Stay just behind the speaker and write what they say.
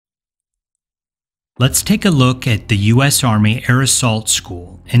Let's take a look at the U.S. Army Air Assault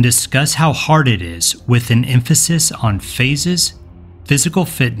School and discuss how hard it is with an emphasis on phases, physical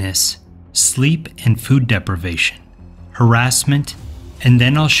fitness, sleep and food deprivation, harassment, and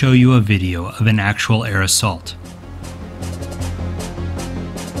then I'll show you a video of an actual air assault.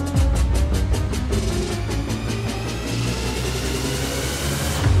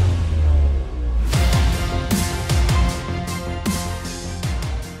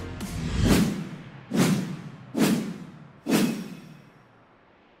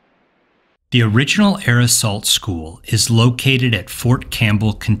 The original Air Assault School is located at Fort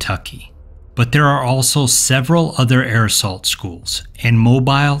Campbell, Kentucky, but there are also several other air assault schools and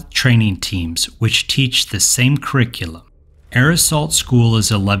mobile training teams which teach the same curriculum. Air Assault School is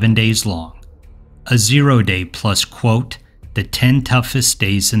 11 days long, a 0-day plus, quote, the 10 toughest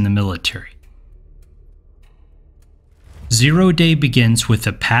days in the military. 0-day begins with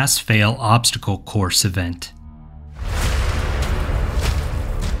a pass-fail obstacle course event.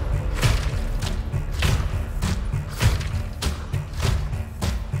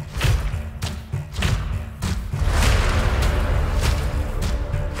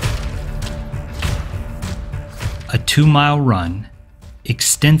 A 2-mile run,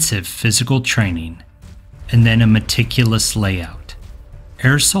 extensive physical training, and then a meticulous layout.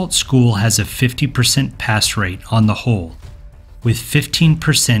 Air Assault School has a 50% pass rate on the whole, with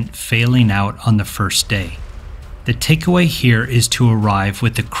 15% failing out on the first day. The takeaway here is to arrive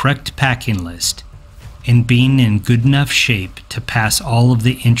with the correct packing list and being in good enough shape to pass all of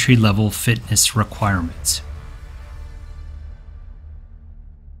the entry-level fitness requirements.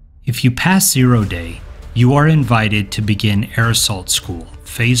 If you pass 0-day, you are invited to begin Air Assault School,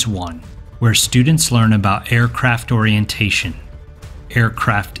 Phase 1, where students learn about aircraft orientation,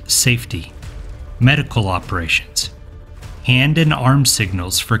 aircraft safety, medical operations, hand and arm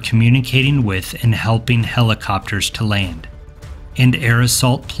signals for communicating with and helping helicopters to land, and air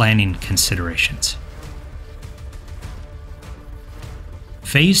assault planning considerations.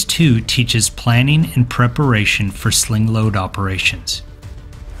 Phase 2 teaches planning and preparation for sling load operations,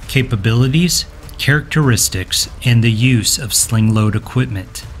 capabilities, characteristics, and the use of sling load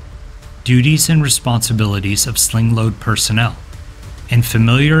equipment, duties and responsibilities of sling load personnel, and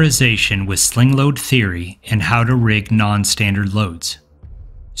familiarization with sling load theory and how to rig non-standard loads.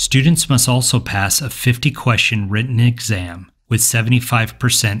 Students must also pass a 50-question written exam with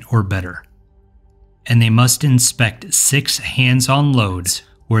 75% or better, and they must inspect 6 hands-on loads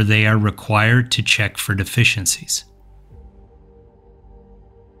where they are required to check for deficiencies.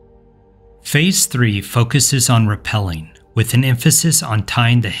 Phase 3 focuses on rappelling, with an emphasis on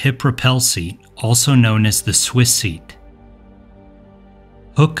tying the hip rappel seat, also known as the Swiss seat,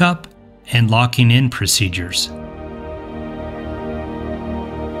 hookup and locking in procedures,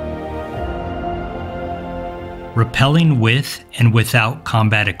 rappelling with and without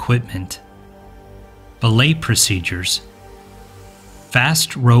combat equipment, belay procedures,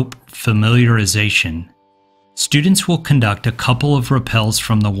 fast rope familiarization. Students will conduct a couple of rappels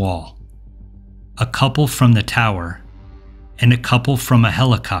from the wall, a couple from the tower, and a couple from a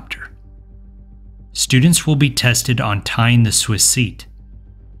helicopter. Students will be tested on tying the Swiss seat,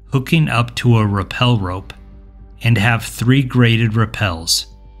 hooking up to a rappel rope, and have 3 graded rappels,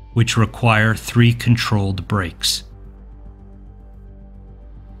 which require 3 controlled brakes.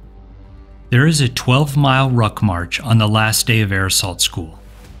 There is a 12-mile ruck march on the last day of Air Assault School.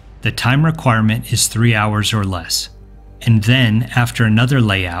 The time requirement is 3 hours or less, and then after another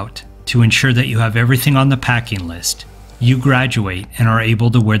layout, to ensure that you have everything on the packing list, you graduate and are able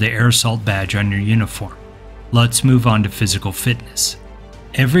to wear the Air Assault badge on your uniform. Let's move on to physical fitness.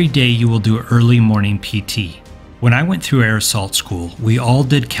 Every day you will do early morning PT. When I went through Air Assault School, we all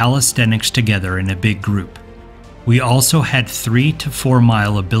did calisthenics together in a big group. We also had 3 to 4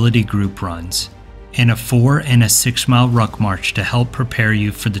 mile ability group runs, and a 4 and a 6 mile ruck march to help prepare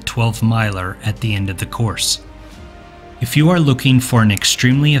you for the 12-miler at the end of the course. If you are looking for an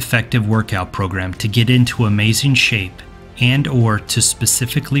extremely effective workout program to get into amazing shape and/or to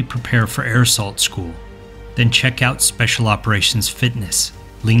specifically prepare for Air Assault School, then check out Special Operations Fitness.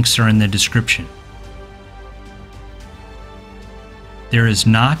 Links are in the description. There is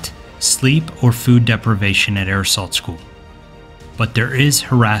not sleep or food deprivation at Air Assault School, but there is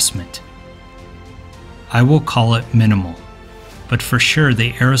harassment. I will call it minimal, but for sure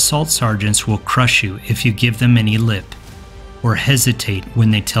the Air Assault sergeants will crush you if you give them any lip or hesitate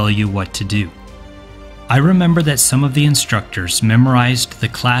when they tell you what to do. I remember that some of the instructors memorized the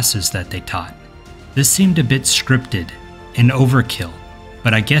classes that they taught. This seemed a bit scripted and overkill,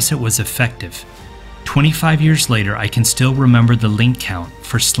 but I guess it was effective. 25 years later, I can still remember the link count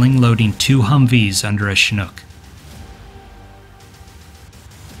for sling loading 2 Humvees under a Chinook.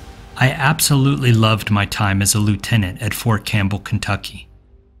 I absolutely loved my time as a lieutenant at Fort Campbell, Kentucky.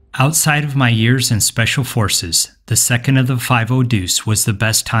 Outside of my years in Special Forces, the second of the 5-0 Deuce was the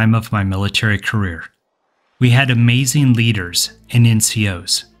best time of my military career. We had amazing leaders and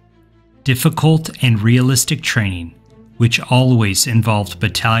NCOs. Difficult and realistic training, which always involved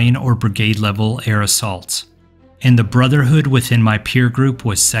battalion or brigade level air assaults. And the brotherhood within my peer group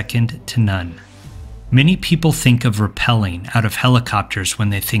was second to none. Many people think of rappelling out of helicopters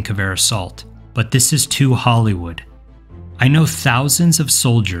when they think of air assault, but this is too Hollywood. I know thousands of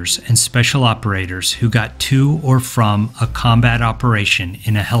soldiers and special operators who got to or from a combat operation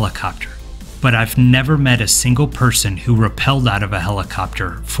in a helicopter, but I've never met a single person who rappelled out of a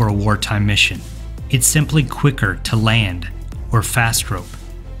helicopter for a wartime mission. It's simply quicker to land or fast rope.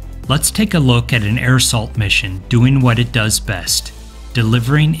 Let's take a look at an air assault mission doing what it does best,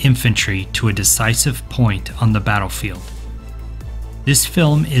 delivering infantry to a decisive point on the battlefield. This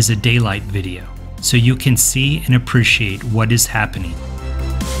film is a daylight video, so you can see and appreciate what is happening.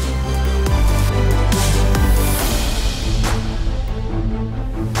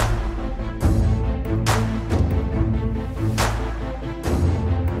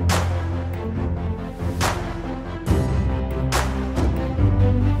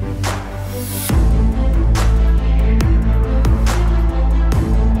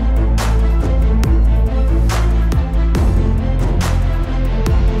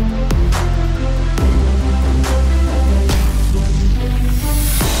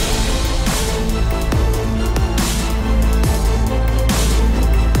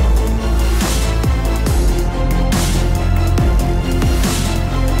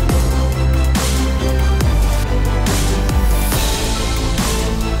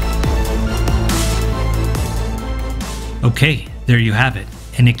 Okay, there you have it,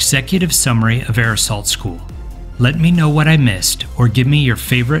 an executive summary of Air Assault School. Let me know what I missed or give me your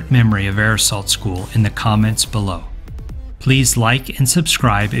favorite memory of Air Assault School in the comments below. Please like and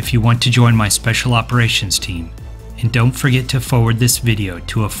subscribe if you want to join my Special Operations team, and don't forget to forward this video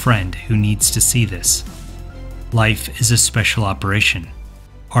to a friend who needs to see this. Life is a special operation.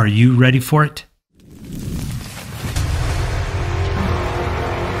 Are you ready for it?